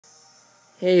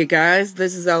Hey guys,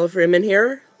 this is Hmmm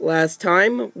here. Last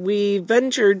time, we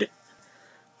ventured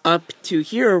up to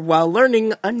here while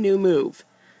learning a new move.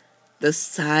 The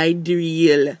side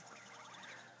reel.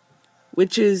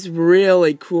 Which is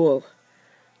really cool.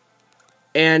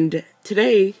 And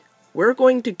today, we're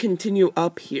going to continue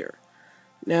up here.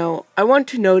 Now, I want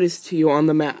to notice to you on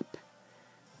the map.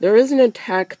 There is an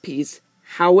attack piece.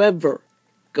 However,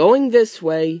 going this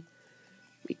way,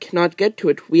 we cannot get to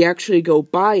it. We actually go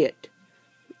by it.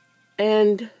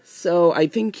 And so I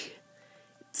think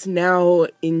it's now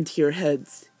into your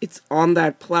heads. It's on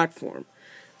that platform.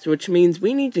 So which means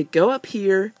we need to go up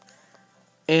here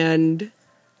and,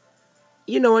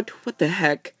 you know what the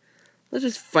heck. Let's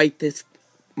just fight this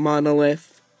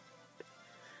monolith.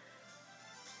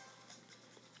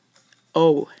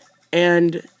 Oh,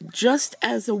 and just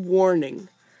as a warning,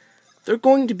 there are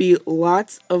going to be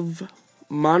lots of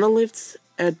monoliths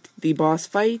at the boss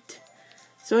fight.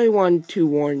 So I want to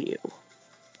warn you.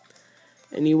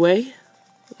 Anyway,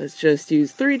 let's just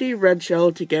use 3D red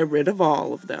shell to get rid of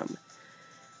all of them.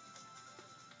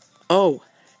 Oh,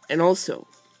 and also,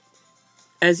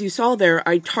 as you saw there,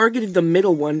 I targeted the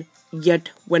middle one, yet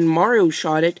when Mario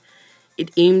shot it,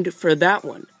 it aimed for that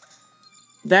one.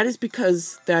 That is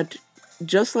because that,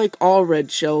 just like all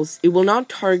red shells, it will not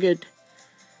target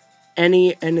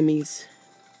any enemies.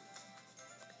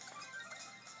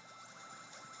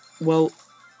 Well,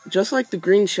 just like the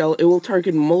green shell, it will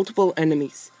target multiple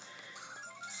enemies.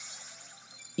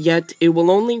 Yet, it will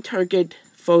only target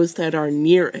foes that are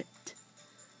near it.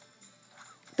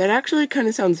 That actually kind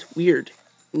of sounds weird.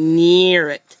 Near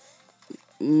it.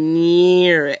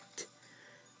 Near it.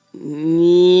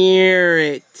 Near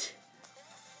it.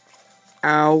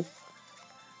 Ow.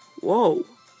 Whoa.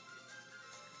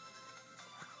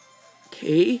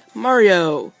 Okay,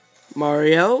 Mario.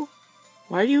 Mario?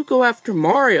 Why do you go after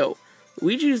Mario?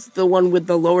 Luigi's the one with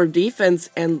the lower defense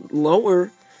and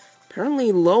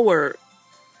apparently lower,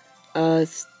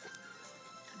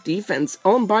 defense.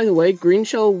 Oh, and by the way, Green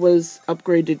Shell was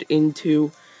upgraded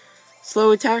into slow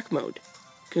attack mode.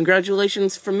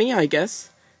 Congratulations from me, I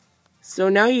guess. So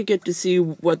now you get to see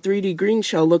what 3D Green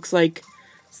Shell looks like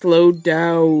slowed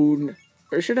down.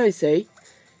 Or should I say,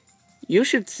 you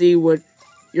should see what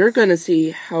you're gonna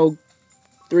see how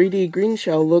 3D Green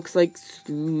Shell looks like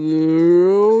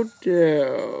slow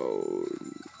down.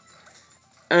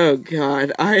 Oh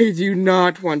god, I do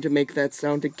not want to make that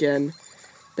sound again.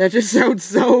 That just sounds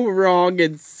so wrong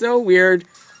and so weird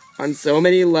on so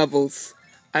many levels.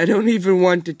 I don't even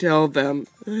want to tell them.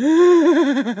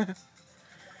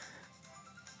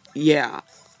 Yeah.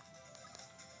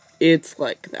 It's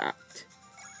like that.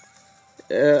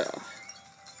 Ugh.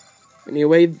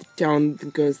 Anyway, down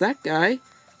goes that guy.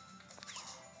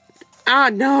 Ah,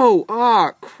 no!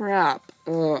 Ah, crap.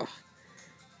 Ugh.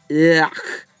 Ugh.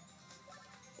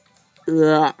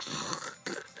 Ugh.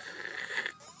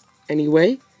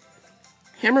 Anyway,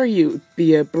 hammer you,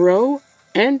 be a bro,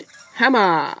 and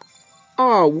hammer!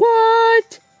 Oh,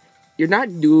 what? You're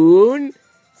not done?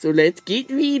 So let's get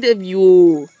rid of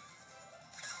you.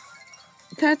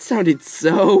 That sounded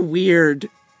so weird.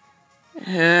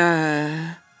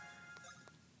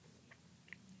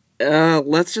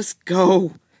 Let's just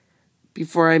go.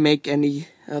 Before I make any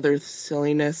other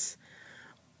silliness.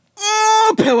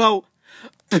 Oh, pillow!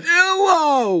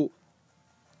 Pillow!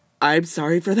 I'm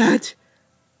sorry for that.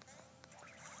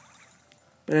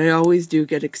 But I always do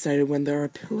get excited when there are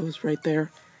pillows right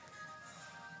there.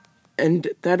 And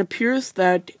that appears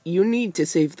that you need to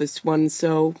save this one,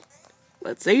 so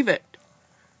let's save it.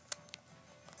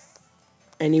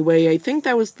 Anyway, I think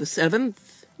that was the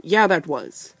 7th. Yeah, that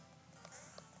was.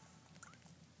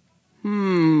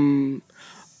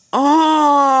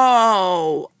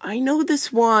 Oh, I know this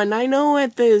one. I know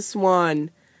this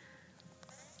one.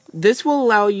 This will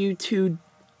allow you to,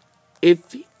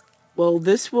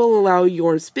 this will allow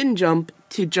your spin jump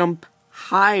to jump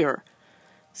higher.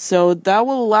 So that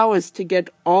will allow us to get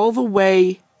all the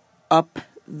way up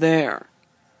there.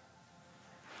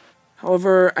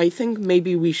 However, I think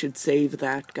maybe we should save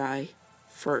that guy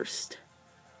first.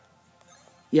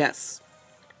 Yes.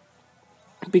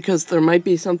 Because there might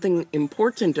be something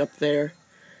important up there.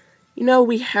 You know,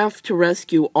 we have to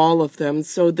rescue all of them,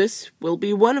 so this will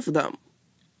be one of them.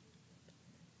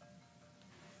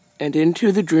 And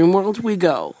into the dream world we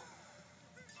go.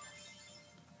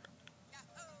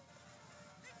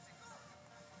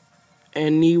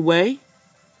 Anyway.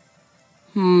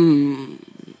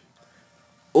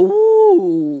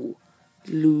 Ooh.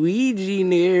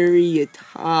 Luigi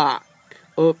attack.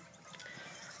 Oh.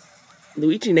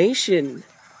 Luigi Nation.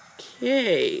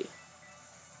 Okay.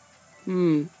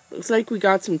 Looks like we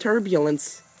got some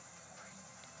turbulence.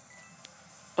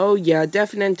 Oh yeah,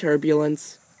 definite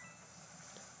turbulence.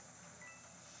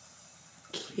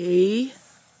 Okay,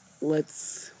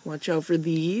 let's watch out for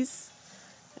these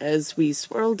as we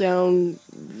swirl down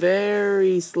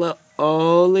very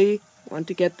slowly. Want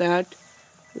to get that?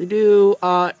 We do,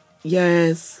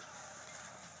 yes.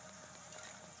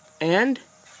 And,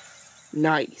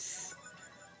 nice.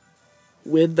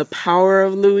 With the power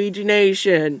of Luigi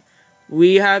Nation,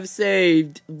 we have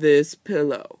saved this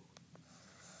pillow.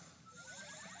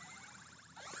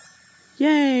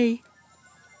 Yay!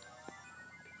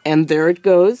 And there it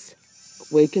goes.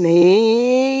 Awakening.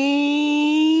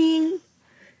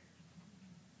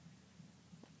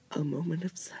 A moment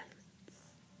of silence.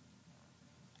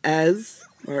 As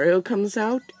Mario comes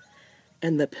out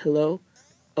and the pillow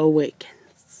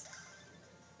awakens.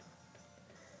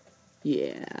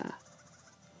 Yeah.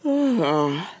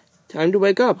 Time to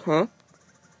wake up, huh?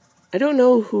 I don't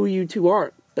know who you two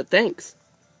are, but thanks.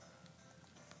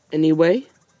 Anyway,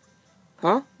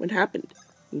 huh? What happened?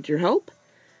 Need your help?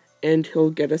 And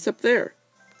he'll get us up there.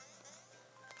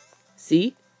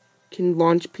 See? Can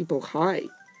launch people high.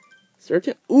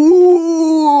 Certain.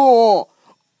 Ooh!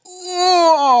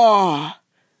 Oh!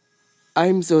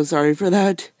 I'm so sorry for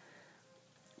that.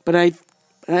 But I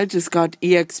just got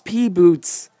EXP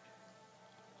boots.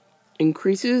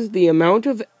 Increases the amount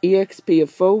of EXP a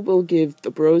foe will give the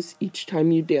bros each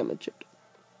time you damage it.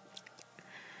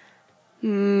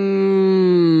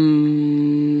 Ooh.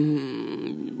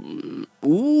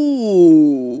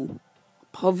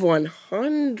 Pov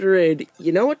 100.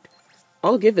 You know what?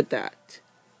 I'll give it that.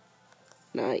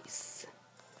 Nice.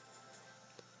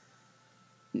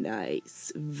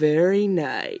 Nice. Very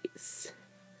nice.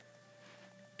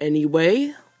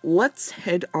 Anyway, let's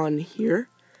head on here.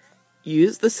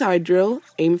 Use the side drill,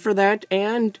 aim for that,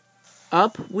 and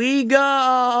up we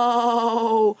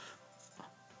go!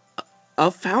 A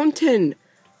fountain!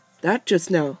 That just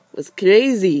now was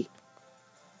crazy.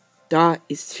 That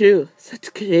is true.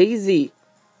 Such crazy.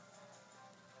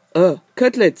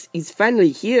 Cutlets is finally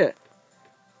here.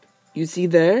 You see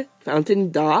there?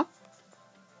 Fountain da?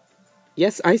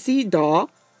 Yes, I see da.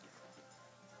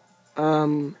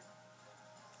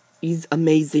 Is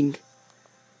amazing.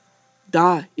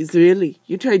 Da is really.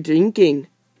 You try drinking.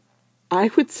 I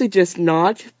would suggest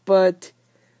not, but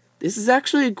this is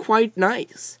actually quite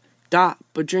nice. Da,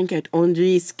 but drink at own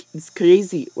risk. It's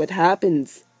crazy what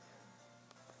happens.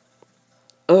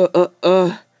 Their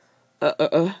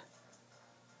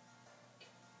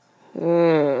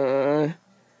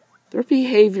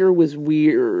behavior was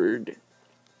weird.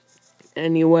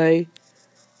 Anyway,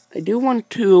 I do want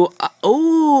to,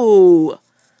 the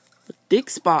dig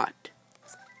spot.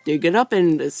 Dig it up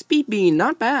and speed bean,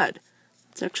 not bad.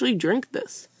 Let's actually drink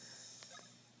this.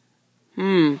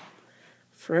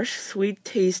 Fresh, sweet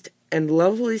taste and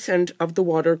lovely scent of the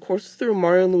water courses through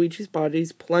Mario and Luigi's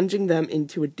bodies, plunging them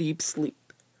into a deep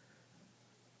sleep.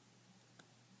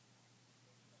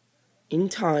 In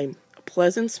time, a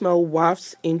pleasant smell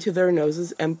wafts into their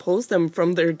noses and pulls them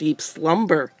from their deep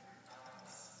slumber.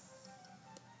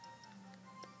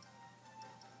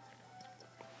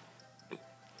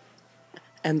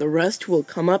 And the rest will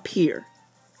come up here.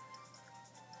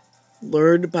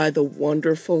 Lured by the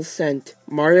wonderful scent,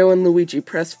 Mario and Luigi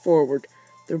press forward,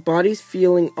 their bodies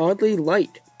feeling oddly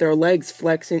light, their legs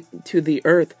flex into the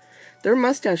earth, their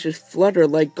mustaches flutter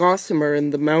like gossamer in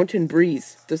the mountain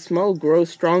breeze. The smell grows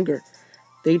stronger.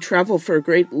 They travel for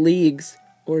great leagues,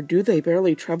 or do they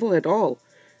barely travel at all?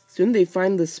 Soon they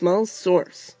find the smell's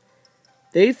source.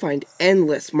 They find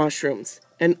endless mushrooms,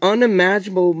 an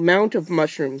unimaginable amount of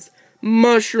mushrooms.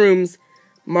 Mushrooms!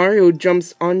 Mario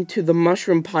jumps onto the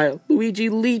mushroom pile. Luigi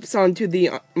leaps onto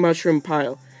the mushroom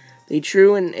pile. They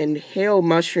chew and inhale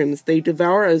mushrooms. They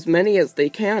devour as many as they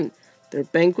can, their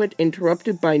banquet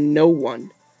interrupted by no one.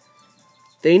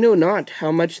 They know not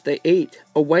how much they ate.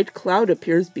 A white cloud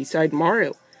appears beside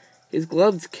Mario. His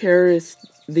gloves caress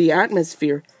the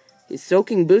atmosphere. His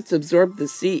soaking boots absorb the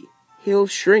sea. He'll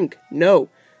shrink. No,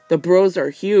 the bros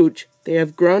are huge. They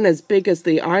have grown as big as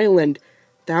the island.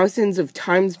 Thousands of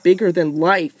times bigger than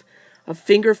life. A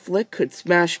finger flick could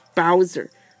smash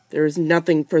Bowser. There is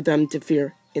nothing for them to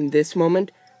fear. In this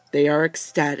moment, they are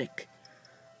ecstatic.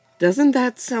 Doesn't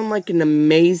that sound like an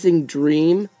amazing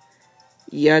dream?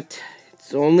 Yet,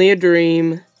 it's only a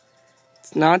dream.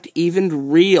 It's not even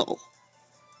real.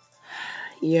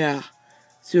 Yeah.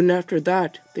 Soon after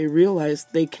that, they realize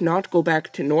they cannot go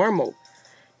back to normal.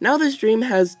 Now this dream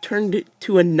has turned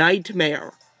to a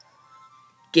nightmare.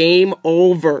 Game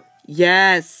over.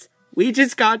 Yes, we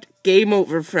just got game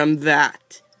over from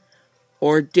that.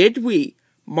 Or did we?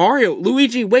 Mario,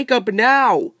 Luigi, wake up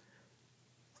now!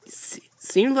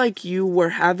 seemed like you were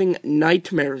having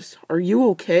nightmares. Are you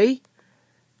okay?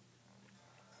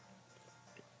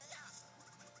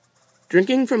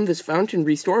 Drinking from this fountain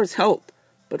restores health,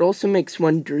 but also makes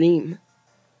one dream.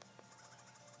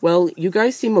 Well, you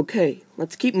guys seem okay.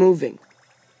 Let's keep moving.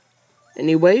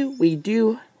 Anyway, we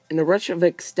do, in a rush of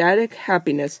ecstatic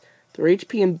happiness, their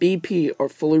HP and BP are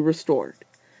fully restored.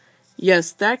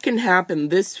 Yes, that can happen.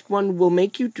 This one will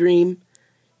make you dream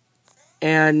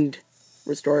and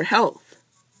restore health.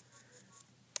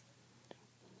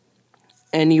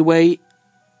 Anyway,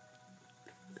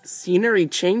 scenery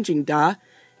changing, da,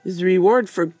 is reward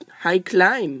for high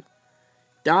climb.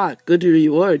 Da, good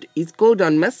reward. Is gold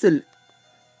on muscle.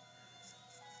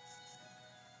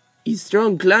 Is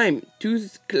strong climb. To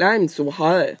climb so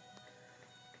high.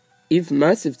 If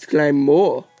massive climb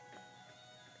more.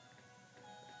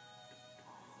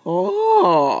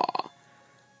 Ah.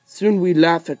 Soon we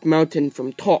laugh at mountain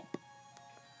from top.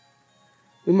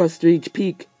 We must reach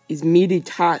peak. Is meaty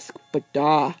task, but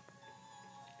da.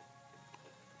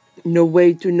 No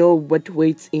way to know what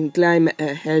waits in climb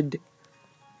ahead.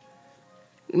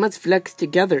 We must flex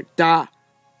together, da.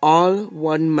 All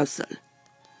one muscle.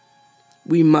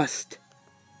 We must.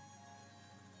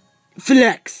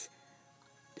 Flex.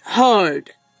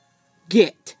 Hard.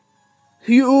 Get.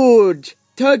 Huge.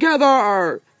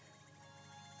 Together.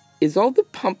 Is all the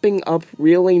pumping up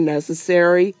really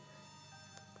necessary?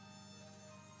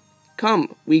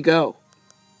 Come, we go.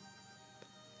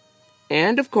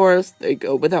 And of course, they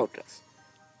go without us.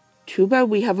 Too bad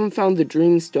we haven't found the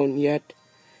Dreamstone yet.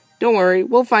 Don't worry,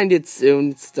 we'll find it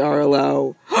soon,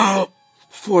 Starlow.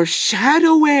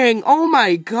 Foreshadowing! Oh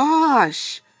my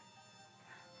gosh!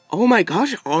 Oh my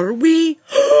gosh, are we?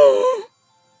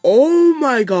 Oh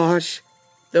my gosh!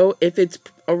 Though if it's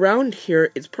around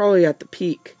here, it's probably at the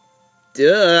peak.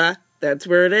 Duh! That's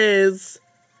where it is.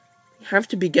 We have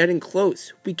to be getting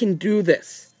close. We can do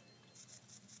this.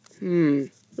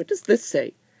 What does this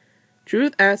say?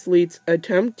 Truth athletes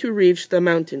attempt to reach the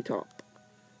mountaintop.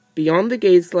 Beyond the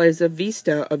gates lies a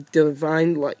vista of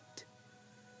divine light.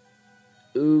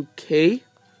 Okay.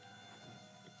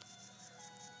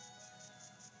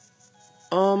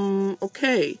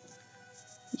 Okay.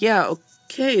 Yeah,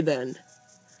 okay then.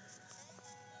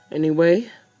 Anyway,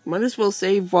 might as well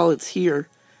save while it's here.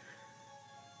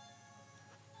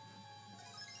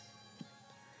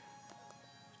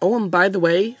 Oh, and by the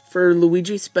way, for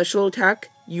Luigi's special attack,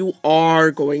 you are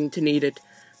going to need it.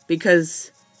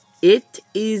 Because it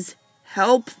is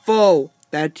helpful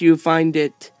that you find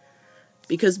it.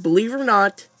 Because believe it or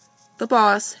not, the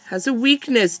boss has a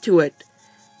weakness to it.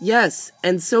 Yes,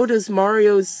 and so does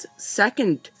Mario's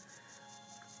second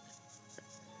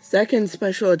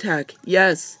special attack.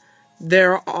 Yes,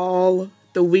 they're all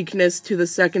the weakness to the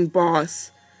second boss.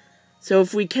 So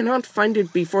if we cannot find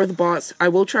it before the boss, I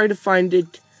will try to find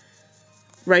it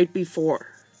right before.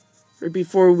 Or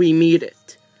before we meet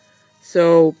it.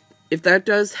 So if that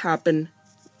does happen,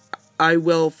 I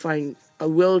will try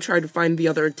to find the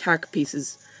other attack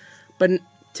pieces. But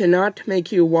to not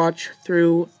make you watch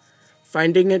through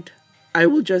finding it, I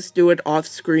will just do it off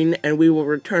screen and we will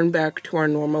return back to our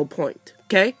normal point.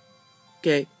 Okay?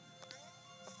 Okay.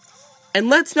 And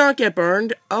let's not get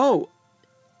burned. Oh.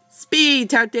 Speed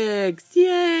tactics.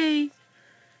 Yay.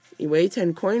 Anyway,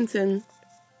 10 coins and...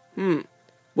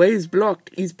 Way is blocked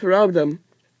is problem.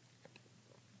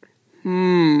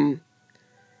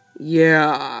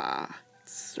 Yeah.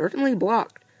 It's certainly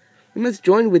blocked. We must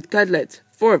join with cutlets.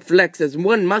 4 flexes,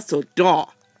 1 muscle. Da.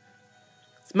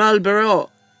 Small burrow.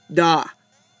 Da.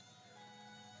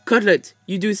 Cutlets,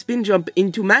 you do spin jump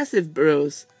into massive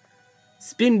burrows.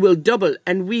 Spin will double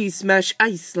and we smash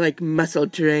ice like muscle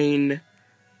train.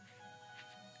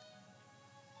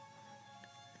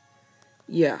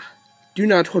 Yeah. Do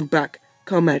not hold back.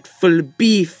 Come at full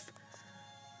beef.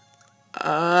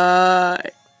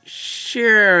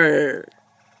 Sure.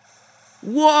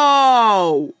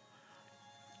 Whoa!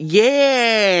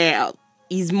 Yeah!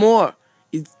 Is more.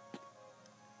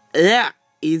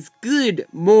 Is good.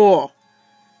 More.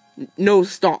 No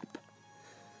stop.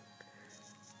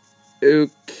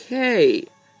 Okay.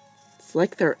 It's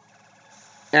like they're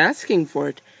asking for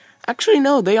it. Actually,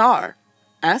 no, they are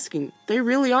asking. They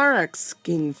really are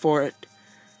asking for it.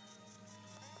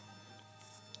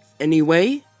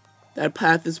 Anyway, that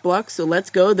path is blocked, so let's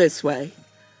go this way.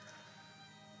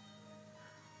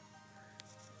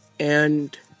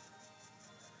 And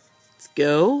let's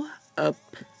go up.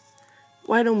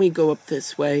 Why don't we go up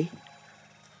this way?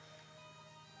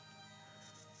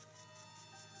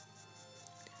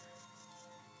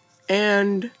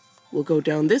 And we'll go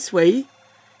down this way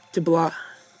to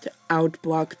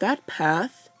outblock that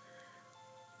path.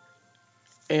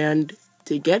 And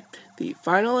to get the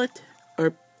final,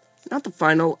 or not the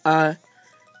final,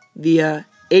 the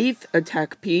 8th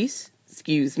attack piece,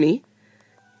 excuse me,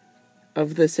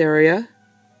 of this area.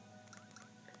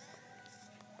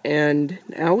 And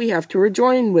now we have to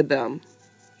rejoin with them.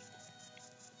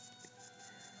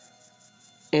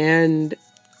 And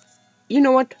you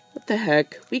know what? What the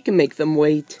heck? We can make them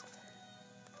wait.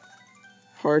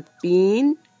 Heart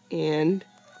bean and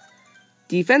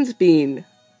defense bean.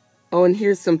 Oh, and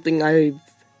here's something I've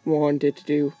wanted to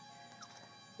do.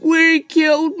 We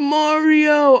killed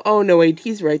Mario! Oh, no, wait,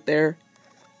 he's right there.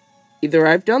 Either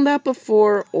I've done that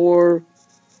before, or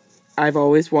I've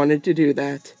always wanted to do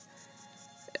that.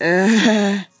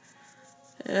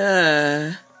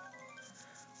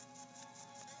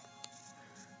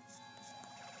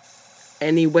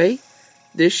 Anyway,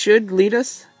 this should lead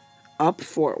us up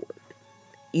forward.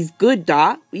 He's good,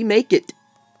 da. We make it.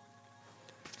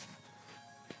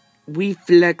 We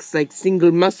flex like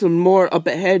single muscle more up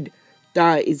ahead.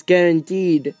 Da is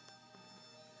guaranteed.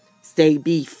 Stay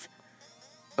beef.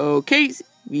 Okay,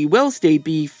 we will stay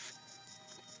beef.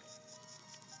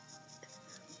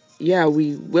 Yeah,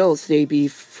 we will stay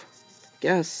beef.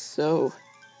 Guess so.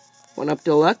 1-up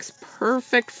deluxe.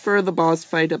 Perfect for the boss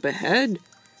fight up ahead.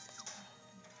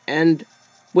 And,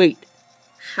 wait.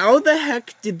 How the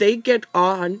heck did they get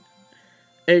on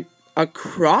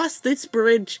across this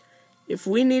bridge if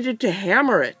we needed to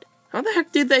hammer it? How the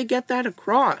heck did they get that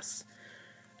across?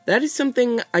 That is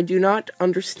something I do not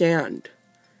understand.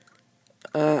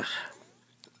 But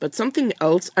something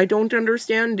else I don't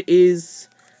understand is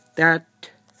that,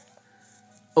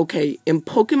 okay, in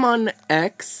Pokemon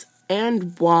X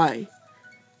and Y,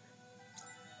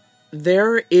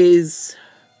 there's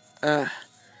a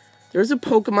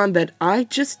Pokemon that I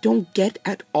just don't get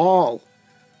at all.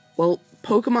 Well,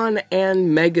 Pokemon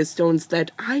and Mega Stones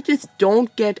that I just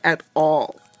don't get at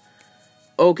all.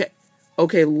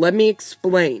 Okay, let me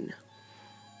explain.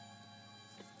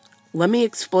 Let me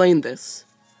explain this.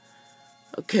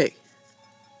 Okay.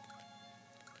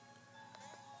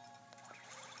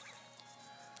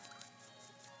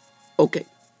 Okay.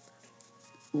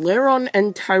 Lairon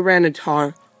and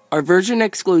Tyranitar are version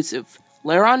exclusive.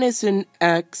 Lairon is in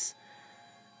X,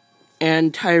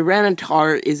 and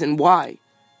Tyranitar is in Y.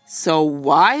 So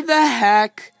why the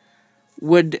heck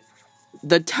would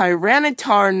the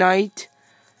Tyranitar Knight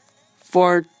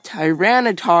for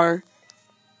Tyranitar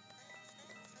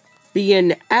be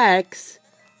in X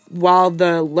while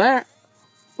the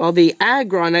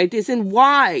Aggronite is in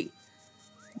Y?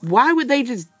 Why would they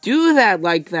just do that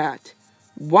like that?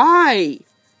 Why?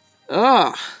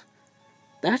 Ugh.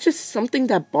 That's just something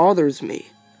that bothers me.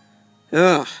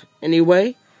 Ugh.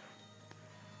 Anyway,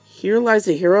 here lies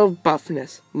a hero of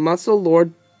buffness, Muscle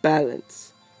Lord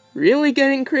Balance. Really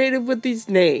getting creative with these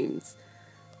names.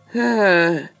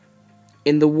 In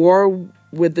the war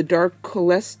with the Dark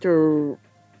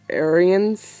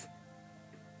Cholesterarians.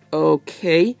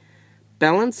 Okay.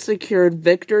 Balance secured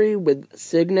victory with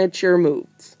signature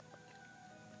moves.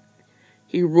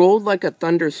 He rolled like a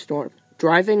thunderstorm,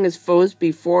 driving his foes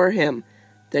before him,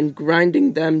 then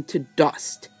grinding them to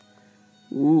dust.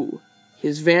 Ooh.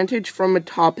 His vantage from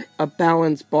atop a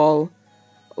balance ball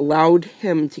allowed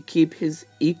him to keep his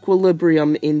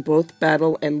equilibrium in both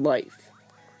battle and life.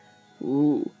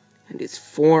 Ooh. And his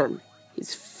form. His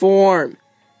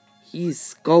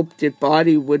sculpted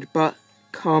body would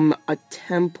become a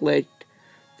template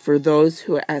for those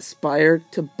who aspire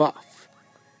to buff.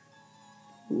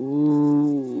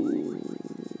 Ooh.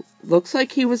 Looks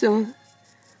like he was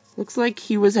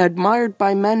admired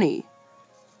by many.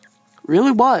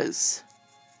 Really was.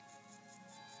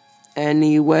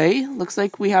 Anyway, looks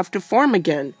like we have to form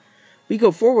again. We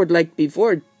go forward like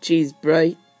before, cheese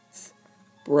brights.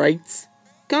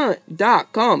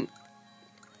 Come.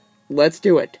 Let's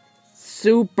do it.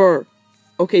 Super.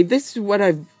 Okay, this is what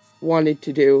I've wanted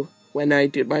to do when I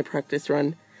did my practice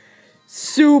run.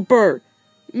 Super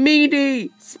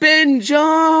meaty spin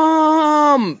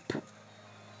jump!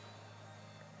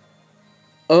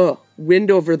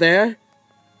 Wind over there?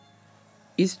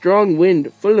 A strong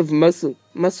wind, full of muscle.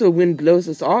 Muscle wind blows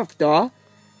us off, da.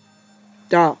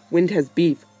 Da, wind has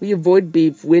beef. We avoid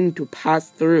beef wind to pass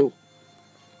through.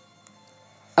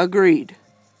 Agreed.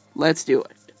 Let's do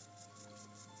it.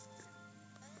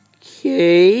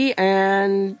 Okay,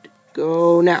 and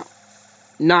go now.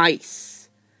 Nice.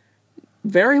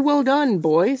 Very well done,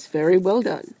 boys. Very well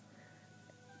done.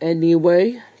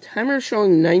 Anyway, timer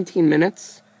showing 19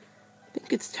 minutes. I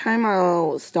think it's time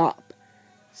I'll stop.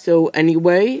 So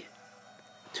anyway,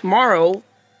 tomorrow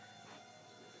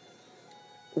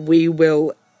we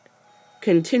will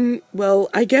Well,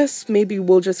 I guess maybe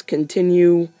we'll just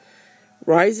continue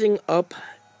rising up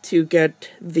to get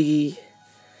the,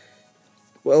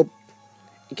 well,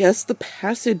 I guess the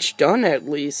passage done at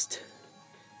least.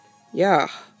 Yeah.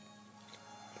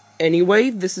 Anyway,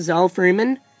 this is Al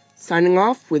Freeman, signing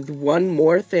off with one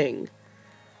more thing.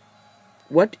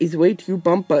 What is way to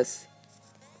bump us?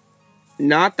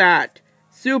 Not that.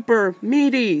 Super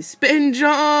meaty spin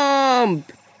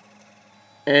jump!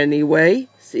 Anyway,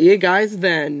 see you guys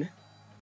then.